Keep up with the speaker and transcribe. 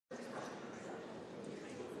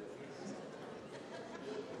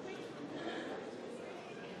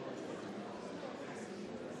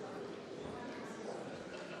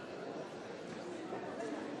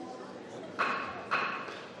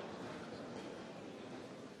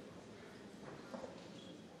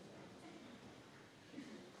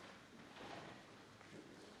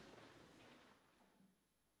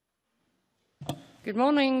Good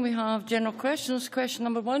morning. We have general questions. Question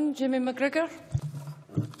number 1, Jamie McGrigor.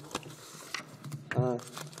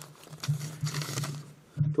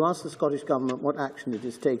 To ask the Scottish Government what action it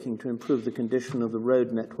is taking to improve the condition of the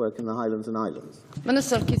road network in the Highlands and Islands.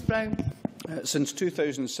 Minister Keith Brown. Since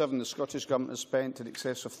 2007, the Scottish Government has spent in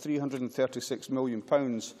excess of £336 million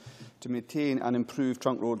to maintain and improve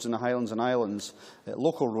trunk roads in the Highlands and Islands.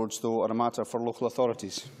 Local roads, though, are a matter for local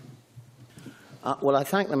authorities. Well, I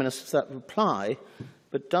thank the Minister for that reply,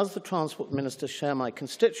 but does the Transport Minister share my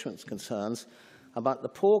constituents' concerns about the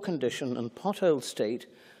poor condition and pothole state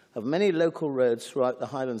of many local roads throughout the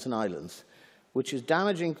Highlands and Islands, which is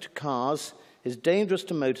damaging to cars, is dangerous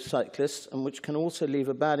to motorcyclists, and which can also leave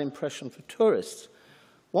a bad impression for tourists?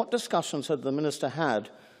 What discussions has the Minister had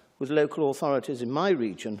with local authorities in my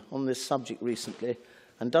region on this subject recently,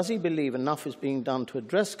 and does he believe enough is being done to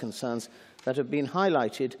address concerns that have been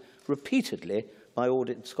highlighted repeatedly by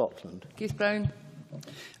Audit Scotland? Keith Brown.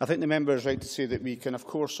 I think the member is right to say that we can, of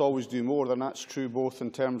course, always do more, and that's true both in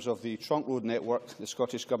terms of the trunk road network. The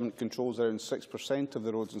Scottish Government controls around 6% of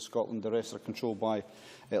the roads in Scotland. The rest are controlled by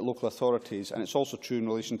local authorities, and it's also true in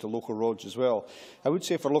relation to local roads as well. I would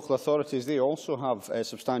say for local authorities, they also have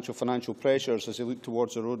substantial financial pressures as they look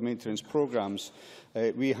towards the road maintenance programmes.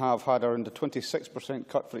 We have had around a 26%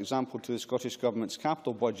 cut, for example, to the Scottish Government's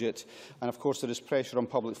capital budget, and of course there is pressure on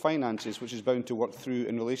public finances, which is bound to work through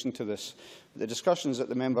in relation to this. The discussions that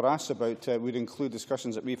the member asked about would include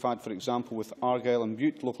discussions that we've had, for example, with Argyll and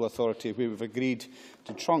Bute Local Authority, where we've agreed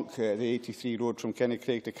to trunk the 83 road from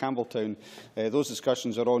Kennycraig to Campbelltown. Those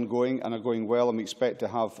discussions are ongoing and are going well, and we expect to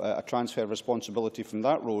have a transfer of responsibility from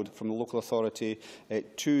that road, from the local authority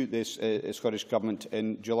to the Scottish Government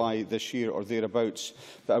in July this year or thereabouts.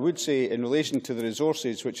 But I would say, in relation to the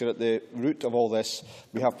resources which are at the root of all this,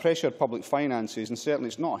 we have pressured public finances, and certainly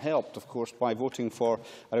it's not helped, of course, by voting for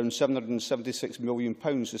around £776 million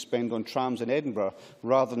to spend on trams in Edinburgh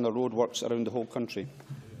rather than the roadworks around the whole country.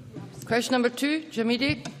 Question number 2,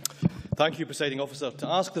 Eadie. Thank you, Presiding Officer. To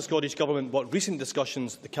ask the Scottish Government what recent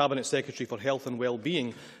discussions the Cabinet Secretary for Health and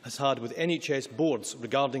Wellbeing has had with NHS boards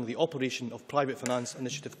regarding the operation of private finance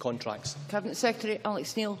initiative contracts. Cabinet Secretary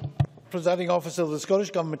Alex Neil. Presiding Officer, the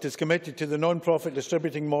Scottish Government is committed to the non-profit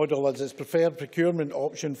distributing model as its preferred procurement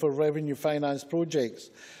option for revenue finance projects.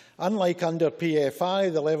 Unlike under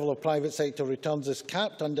PFI, the level of private sector returns is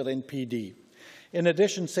capped under NPD. In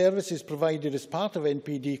addition, services provided as part of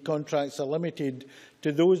NPD contracts are limited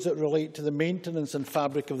to those that relate to the maintenance and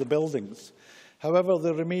fabric of the buildings. However,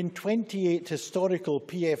 there remain 28 historical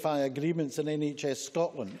PFI agreements in NHS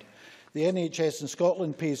Scotland. The NHS in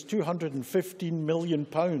Scotland pays £215 million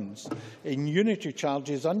in unitary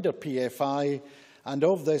charges under PFI, and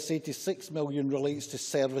of this, £86 million relates to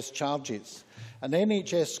service charges. An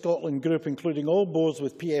NHS Scotland group, including all boards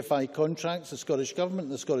with PFI contracts, the Scottish Government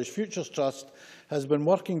and the Scottish Futures Trust, has been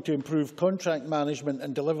working to improve contract management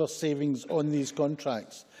and deliver savings on these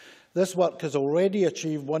contracts. This work has already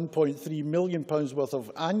achieved £1.3 million worth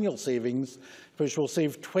of annual savings, which will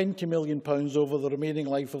save £20 million over the remaining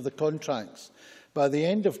life of the contracts. By the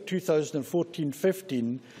end of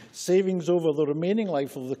 2014-15, savings over the remaining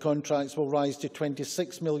life of the contracts will rise to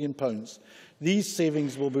 £26 million. These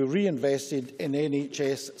savings will be reinvested in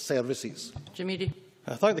NHS services. Eadie.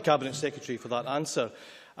 I thank the Cabinet Secretary for that answer.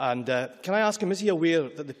 And can I ask him, is he aware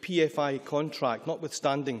that the PFI contract,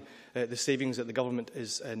 notwithstanding the savings that the Government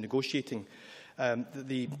is negotiating,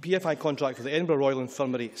 the PFI contract for the Edinburgh Royal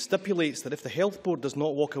Infirmary stipulates that if the Health Board does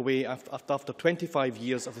not walk away after 25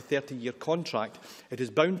 years of the 30-year contract, it is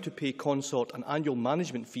bound to pay Consort an annual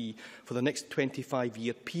management fee for the next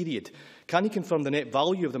 25-year period. Can he confirm the net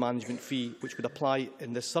value of the management fee which would apply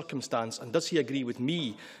in this circumstance? And does he agree with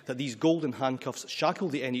me that these golden handcuffs shackle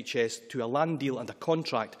the NHS to a land deal and a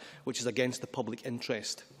contract which is against the public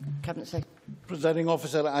interest? Cabinet Secretary. Presiding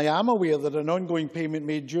Officer, I am aware that an ongoing payment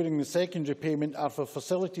made during the secondary payment are for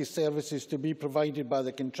facility services to be provided by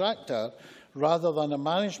the contractor rather than a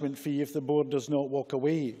management fee if the board does not walk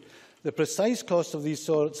away. The precise cost of these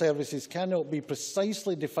services cannot be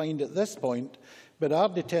precisely defined at this point, but are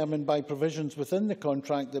determined by provisions within the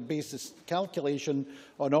contract that base its calculation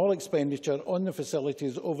on all expenditure on the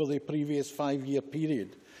facilities over the previous 5-year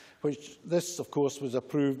period, which this, of course, was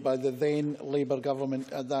approved by the then Labour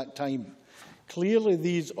government at that time. Clearly,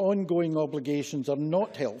 these ongoing obligations are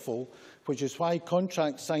not helpful, which is why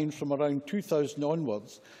contracts signed from around 2000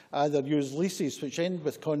 onwards either use leases which end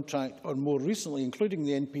with contract or, more recently, including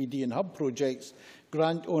the NPD and hub projects,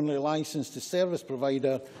 grant only licence to service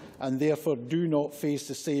provider and therefore do not face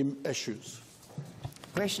the same issues.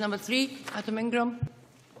 Question number 3, Adam Ingram.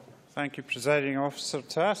 Thank you, Presiding Officer.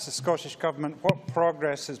 To ask the Scottish Government what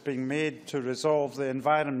progress is being made to resolve the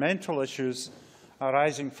environmental issues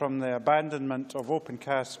arising from the abandonment of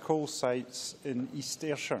opencast coal sites in East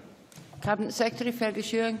Ayrshire. Cabinet Secretary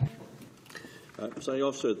Fergus Ewing. Presiding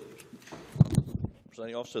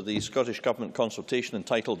Officer, the Scottish Government consultation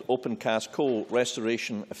entitled Opencast Coal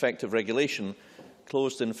Restoration Effective Regulation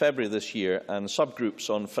closed in February this year, and subgroups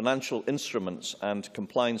on financial instruments and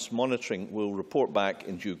compliance monitoring will report back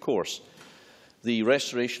in due course. The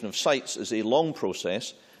restoration of sites is a long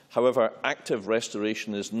process. However, active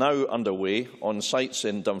restoration is now underway on sites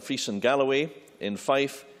in Dumfries and Galloway, in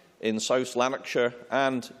Fife, in South Lanarkshire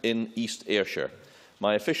and in East Ayrshire.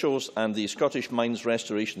 My officials and the Scottish Mines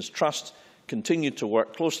Restorations Trust continue to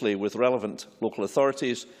work closely with relevant local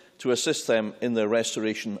authorities to assist them in their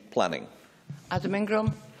restoration planning. Adam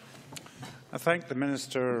Ingram. I thank the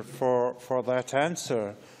Minister for that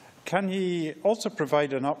answer. Can he also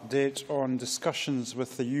provide an update on discussions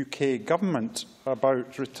with the UK Government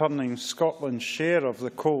about returning Scotland's share of the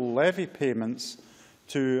coal levy payments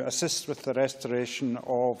to assist with the restoration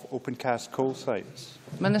of opencast coal sites?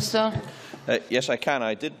 Minister. Yes, I can.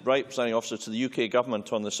 I did write, Presiding Officer, to the UK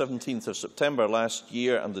Government on the 17th of September last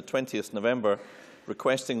year and the 20th November,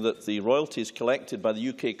 requesting that the royalties collected by the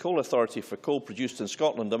UK Coal Authority for coal produced in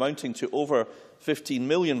Scotland, amounting to over £15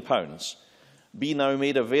 million, be now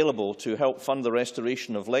made available to help fund the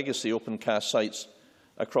restoration of legacy opencast sites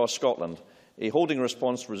across Scotland. A holding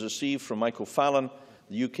response was received from Michael Fallon,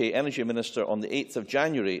 the UK Energy Minister, on the 8th of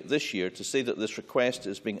January this year to say that this request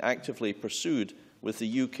is being actively pursued with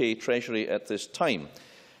the UK Treasury at this time.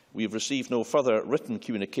 We have received no further written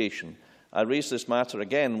communication. I raised this matter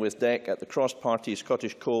again with DEC at the cross-party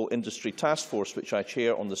Scottish Coal Industry Task Force, which I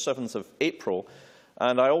chair, on the 7th of April,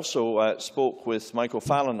 and I also spoke with Michael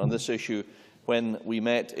Fallon on this issue when we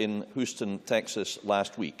met in Houston, Texas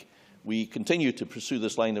last week. We continue to pursue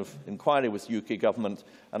this line of inquiry with the UK Government,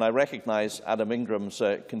 and I recognise Adam Ingram's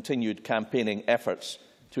continued campaigning efforts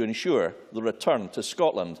to ensure the return to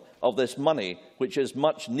Scotland of this money, which is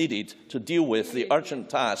much needed to deal with the urgent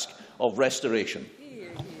task of restoration.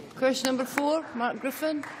 Question number 4, Mark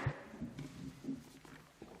Griffin.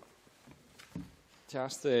 To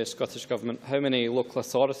ask the Scottish Government how many local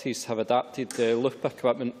authorities have adapted the loop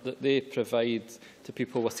equipment that they provide to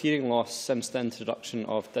people with hearing loss since the introduction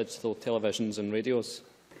of digital televisions and radios.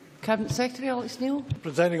 Cabinet Secretary Alex Neil.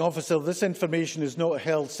 Presiding Officer, this information is not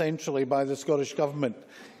held centrally by the Scottish Government.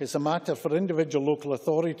 It is a matter for individual local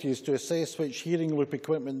authorities to assess which hearing loop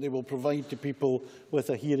equipment they will provide to people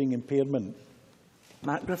with a hearing impairment.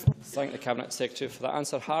 Mark Griffin. Thank the Cabinet Secretary for that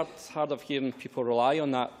answer. Hard of hearing people rely on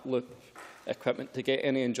that loop equipment to get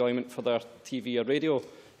any enjoyment for their TV or radio.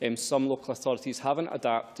 Some local authorities haven't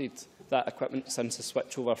adapted that equipment since the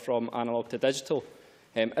switchover from analogue to digital.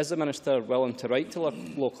 Is the Minister willing to write to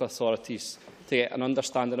local authorities to get an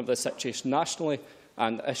understanding of the situation nationally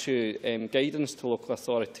and issue guidance to local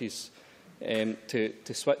authorities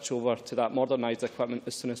to switch over to that modernised equipment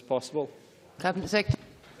as soon as possible? Cabinet Secretary.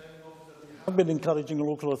 I've been encouraging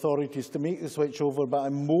local authorities to make the switch over, but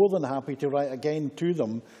I'm more than happy to write again to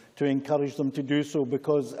them to encourage them to do so,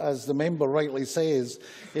 because, as the member rightly says,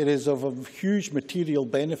 it is of a huge material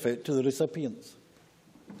benefit to the recipients.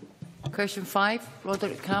 Question 5,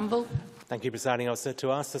 Roderick Campbell. Thank you, Presiding Officer.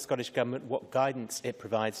 To ask the Scottish Government what guidance it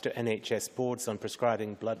provides to NHS boards on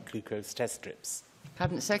prescribing blood glucose test strips.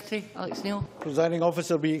 Cabinet Secretary Alex Neil. Presiding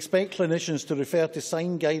Officer, we expect clinicians to refer to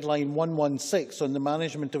signed Guideline 116 on the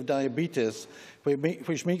management of diabetes,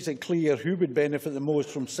 which makes it clear who would benefit the most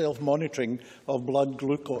from self-monitoring of blood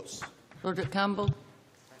glucose. Roderick Campbell.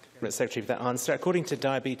 Secretary, for that answer. According to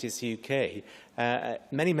Diabetes UK,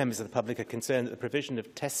 many members of the public are concerned that the provision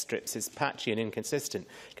of test strips is patchy and inconsistent.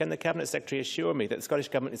 Can the Cabinet Secretary assure me that the Scottish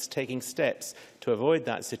Government is taking steps to avoid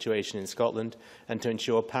that situation in Scotland and to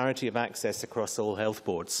ensure parity of access across all health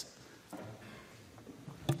boards?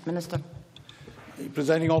 Minister.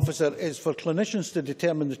 Presiding Officer, is for clinicians to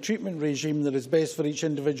determine the treatment regime that is best for each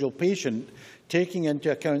individual patient, taking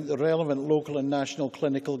into account the relevant local and national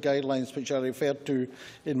clinical guidelines which I referred to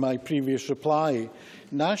in my previous reply.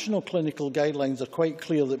 National clinical guidelines are quite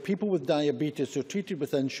clear that people with diabetes who are treated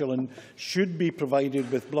with insulin should be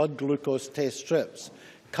provided with blood glucose test strips.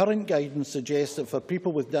 Current guidance suggests that for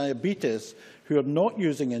people with diabetes who are not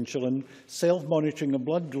using insulin, self-monitoring of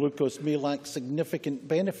blood glucose may lack significant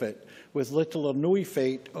benefit, with little or no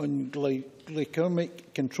effect on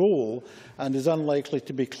glycemic control, and is unlikely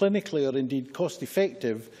to be clinically or indeed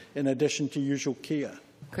cost-effective in addition to usual care.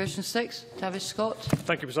 Question 6, Tavish Scott.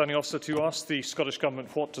 Thank you, Presiding Officer. To ask the Scottish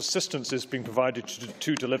Government what assistance is being provided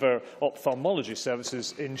to deliver ophthalmology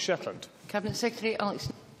services in Shetland. Cabinet Secretary Alex.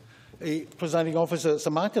 Presiding Officer, it's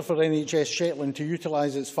a matter for NHS Shetland to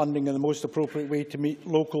utilise its funding in the most appropriate way to meet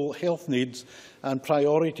local health needs and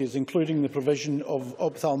priorities, including the provision of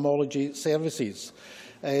ophthalmology services.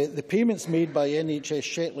 The payments made by NHS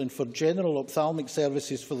Shetland for general ophthalmic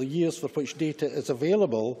services for the years for which data is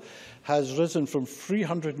available has risen from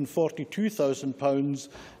 £342,000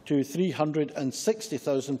 to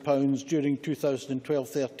 £360,000 during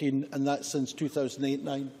 2012-13, and that's since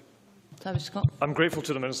 2008-9. Tavish Scott. I'm grateful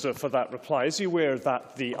to the Minister for that reply. Is he aware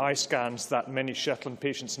that the eye scans that many Shetland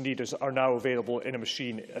patients need are now available in a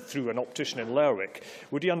machine through an optician in Lerwick?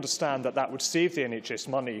 Would he understand that that would save the NHS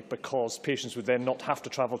money because patients would then not have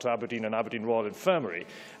to travel to Aberdeen and Aberdeen Royal Infirmary?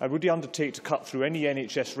 And would he undertake to cut through any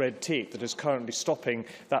NHS red tape that is currently stopping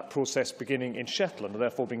that process beginning in Shetland, and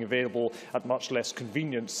therefore being available at much less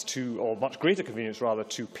convenience to, or much greater convenience rather,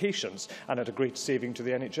 to patients and at a great saving to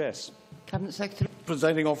the NHS? Cabinet Secretary.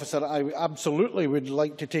 Presiding Officer, I absolutely would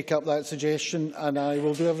like to take up that suggestion, and I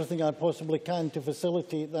will do everything I possibly can to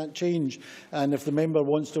facilitate that change. And if the member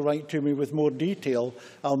wants to write to me with more detail,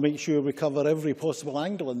 I'll make sure we cover every possible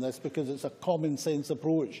angle in this, because it's a common sense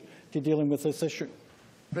approach to dealing with this issue.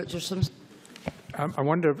 Richardson. I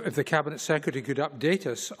wonder if the Cabinet Secretary could update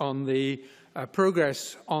us on the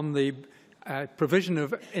progress on the provision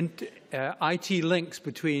of IT links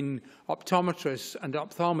between optometrists and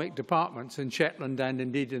ophthalmic departments in Shetland and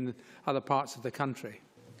indeed in other parts of the country.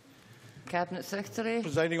 Cabinet Secretary.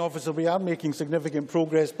 Presiding Officer, we are making significant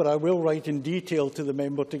progress, but I will write in detail to the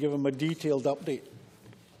member to give him a detailed update.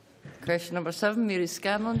 Question number 7, Mary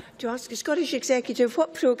Scanlon. To ask the Scottish Executive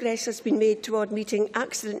what progress has been made toward meeting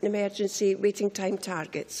accident and emergency waiting time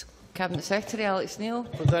targets. Cabinet Secretary Alex Neil.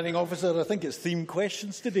 Presiding Officer, I think it's themed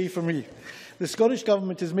questions today for me. The Scottish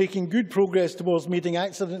Government is making good progress towards meeting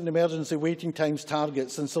accident and emergency waiting times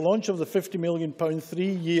targets. Since the launch of the £50 million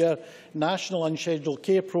 3-year National Unscheduled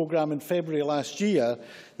Care Programme in February last year,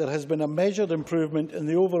 there has been a measured improvement in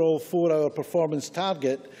the overall 4-hour performance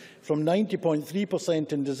target from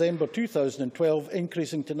 90.3% in December 2012,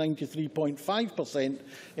 increasing to 93.5%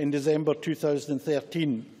 in December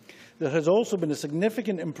 2013. There has also been a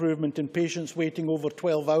significant improvement in patients waiting over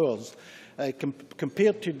 12 hours.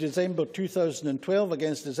 Compared to December 2012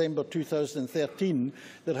 against December 2013,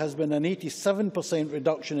 there has been an 87%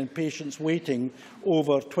 reduction in patients waiting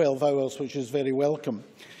over 12 hours, which is very welcome.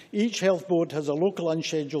 Each health board has a local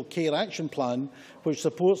unscheduled care action plan which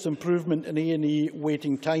supports improvement in A&E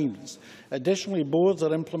waiting times. Additionally, boards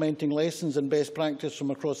are implementing lessons and best practice from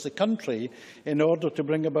across the country in order to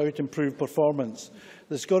bring about improved performance.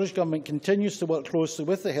 The Scottish Government continues to work closely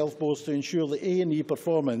with the health boards to ensure that A&E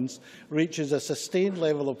performance reaches a sustained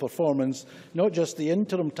level of performance, not just the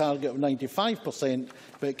interim target of 95%,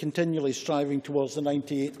 but continually striving towards the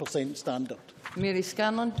 98% standard. Mary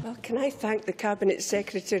Scanlon. Well, can I thank the Cabinet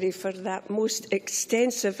Secretary for that most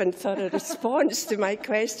extensive and thorough response to my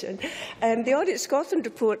question. The Audit Scotland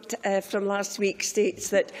report from last week states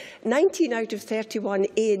that 19 out of 31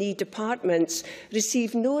 A&E departments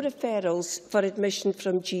receive no referrals for admission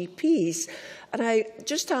from GPs. And I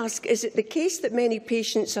just ask, is it the case that many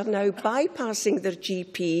patients are now bypassing their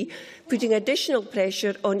GP, putting additional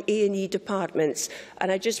pressure on A&E departments?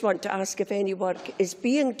 And I just want to ask if any work is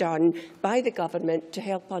being done by the Government to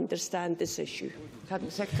help understand this issue.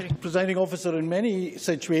 Cabinet Secretary. Presiding Officer, in many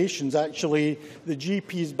situations, actually, the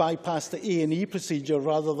GPs bypass the A&E procedure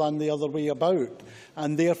rather than the other way about.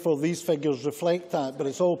 And therefore, these figures reflect that. But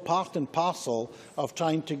it's all part and parcel of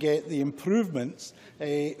trying to get the improvements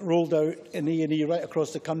rolled out in A&E right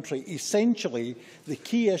across the country. Essentially, the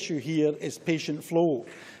key issue here is patient flow.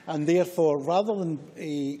 And therefore, rather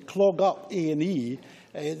than clog up A&E,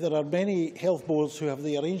 there are many health boards who have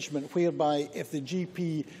the arrangement whereby if the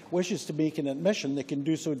GP wishes to make an admission, they can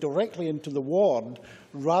do so directly into the ward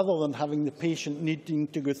rather than having the patient needing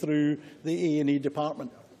to go through the A&E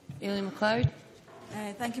department. Aileen MacLeod.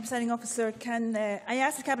 Thank you, Presiding Officer. Can I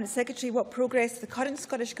ask the Cabinet Secretary what progress the current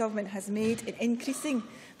Scottish Government has made in increasing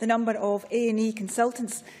the number of A&E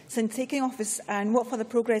consultants since taking office, and what further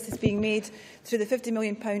progress is being made through the £50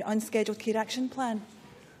 million Unscheduled Care Action Plan?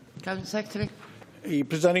 Cabinet Secretary.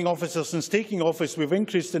 Presiding Officer, since taking office, we've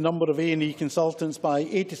increased the number of A&E consultants by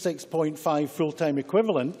 86.5 full-time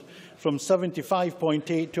equivalent, from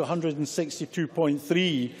 75.8 to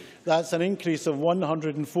 162.3. That's an increase of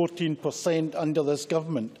 114% under this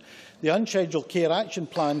government. The Unscheduled Care Action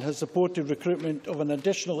Plan has supported recruitment of an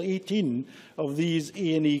additional 18 of these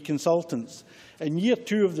A&E consultants. In Year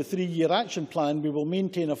 2 of the 3-year action plan, we will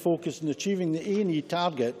maintain a focus on achieving the A&E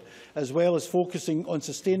target, as well as focusing on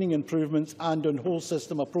sustaining improvements and on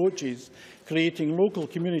whole-system approaches, creating local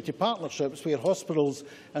community partnerships where hospitals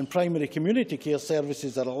and primary community care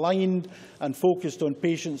services are aligned and focused on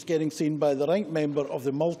patients getting seen by the right member of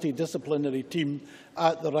the multidisciplinary team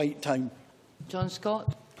at the right time. John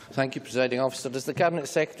Scott. Thank you, Presiding Officer. Does the Cabinet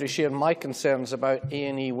Secretary share my concerns about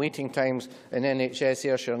A&E waiting times in NHS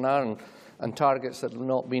Ayrshire and Arran and targets that have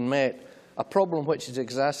not been met? A problem which is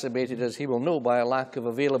exacerbated, as he will know, by a lack of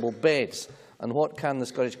available beds. And what can the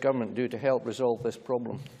Scottish Government do to help resolve this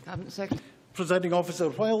problem? Cabinet Secretary. Presiding Officer,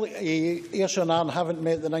 while Ayrshire and Arran haven't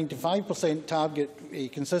met the 95% target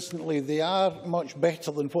consistently, they are much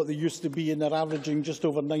better than what they used to be, and they're averaging just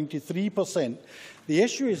over 93%. The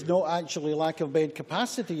issue is not actually lack of bed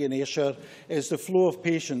capacity in Ayrshire, it's the flow of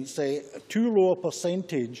patients. Too low a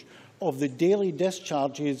percentage of the daily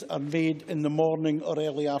discharges are made in the morning or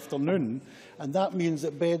early afternoon, and that means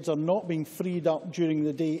that beds are not being freed up during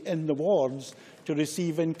the day in the wards to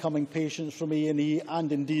receive incoming patients from A&E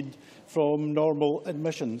and indeed from normal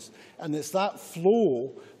admissions. And it's that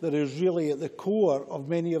flow that is really at the core of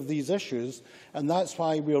many of these issues, and that's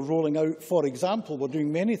why we are rolling out, for example, we're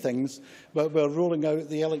doing many things, but we're rolling out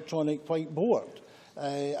the electronic whiteboard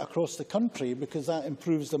across the country, because that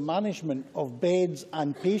improves the management of beds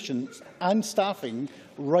and patients and staffing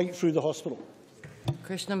right through the hospital.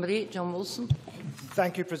 Question number 8, John Wilson.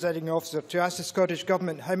 Thank you, Presiding Officer. To ask the Scottish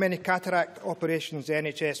Government how many cataract operations the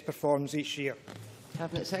NHS performs each year.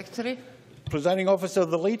 Cabinet Secretary. Presiding Officer,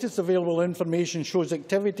 the latest available information shows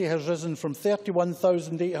activity has risen from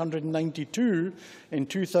 31,892 in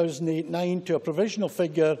 2008-09 to a provisional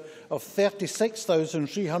figure of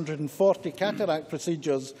 36,340 cataract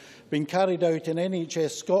procedures being carried out in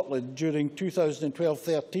NHS Scotland during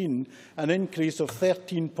 2012-13, an increase of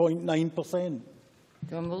 13.9%.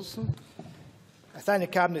 John Wilson. I thank the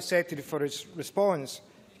Cabinet Secretary for his response.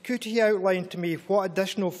 Could he outline to me what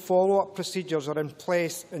additional follow-up procedures are in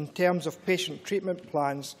place in terms of patient treatment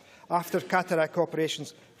plans after cataract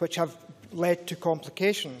operations which have led to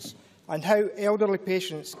complications, and how elderly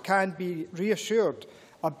patients can be reassured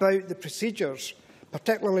about the procedures,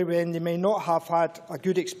 particularly when they may not have had a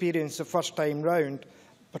good experience the first time round,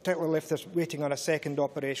 particularly if they're waiting on a second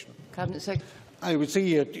operation? Cabinet Secretary. I would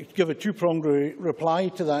say to give a two-pronged reply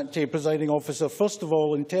to that, Presiding Officer. First of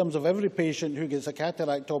all, in terms of every patient who gets a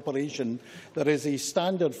cataract operation, there is a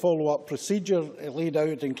standard follow-up procedure laid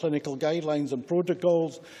out in clinical guidelines and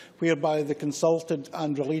protocols, whereby the consultant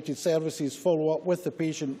and related services follow up with the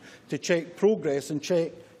patient to check progress and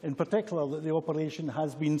check in particular that the operation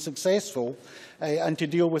has been successful, and to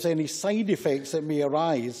deal with any side effects that may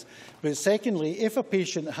arise. But secondly, if a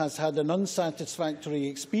patient has had an unsatisfactory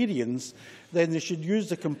experience, then they should use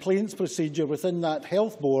the complaints procedure within that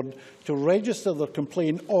health board to register their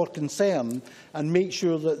complaint or concern and make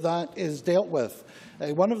sure that that is dealt with.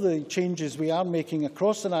 One of the changes we are making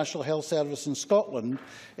across the National Health Service in Scotland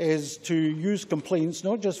is to use complaints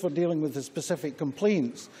not just for dealing with the specific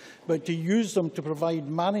complaints, but to use them to provide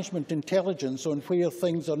management intelligence on where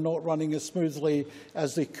things are not running as smoothly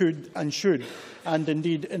as they could and should. And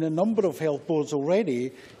indeed, in a number of health boards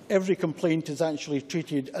already, every complaint is actually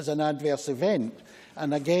treated as an adverse event.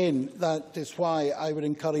 And again, that is why I would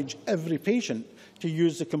encourage every patient to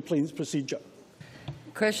use the complaints procedure.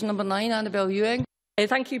 Question number 9, Annabel Ewing.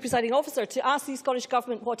 Thank you, Presiding Officer. To ask the Scottish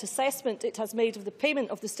Government what assessment it has made of the payment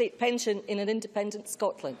of the state pension in an independent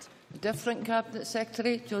Scotland. Different Cabinet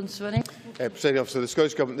Secretary, John Swinney. Presiding Officer, the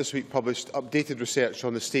Scottish Government this week published updated research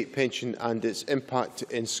on the state pension and its impact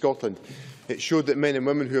in Scotland. It showed that men and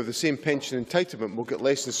women who have the same pension entitlement will get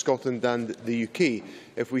less in Scotland than the UK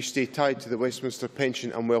if we stay tied to the Westminster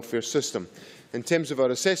pension and welfare system. In terms of our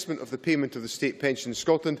assessment of the payment of the state pension in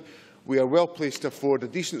Scotland, we are well placed to afford a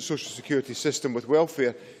decent social security system with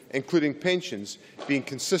welfare, including pensions, being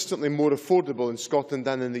consistently more affordable in Scotland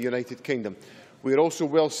than in the United Kingdom. We are also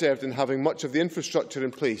well served in having much of the infrastructure in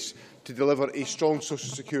place to deliver a strong social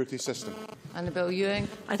security system. Annabel Ewing.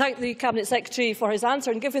 I thank the Cabinet Secretary for his answer,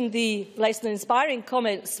 and given the less than inspiring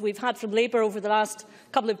comments we've had from Labour over the last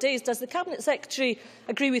couple of days, does the Cabinet Secretary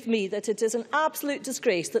agree with me that it is an absolute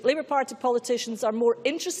disgrace that Labour Party politicians are more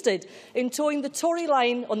interested in towing the Tory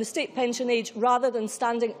line on the state pension age rather than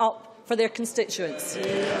standing up for their constituents?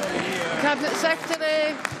 Cabinet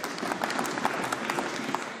Secretary.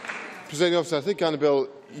 Presiding Officer, I think Annabel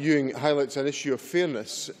Ewing highlights an issue of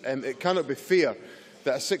fairness. It cannot be fair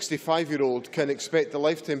that a 65-year-old can expect the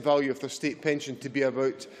lifetime value of their state pension to be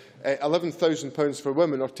about £11,000 for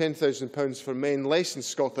women or £10,000 for men less in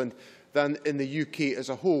Scotland than in the UK as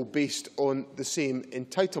a whole, based on the same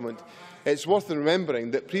entitlement. It's worth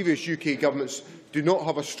remembering that previous UK governments do not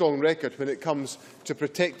have a strong record when it comes to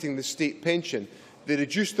protecting the state pension. They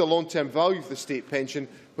reduced the long-term value of the state pension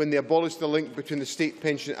when they abolished the link between the state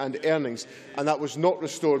pension and earnings, and that was not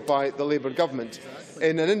restored by the Labour government.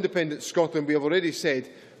 In an independent Scotland, we have already said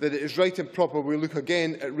that it is right and proper we look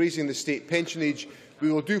again at raising the state pension age.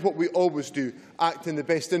 We will do what we always do, act in the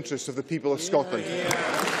best interests of the people of Scotland.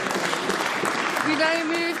 We now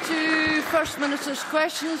move to First Minister's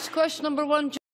questions. Question number 1.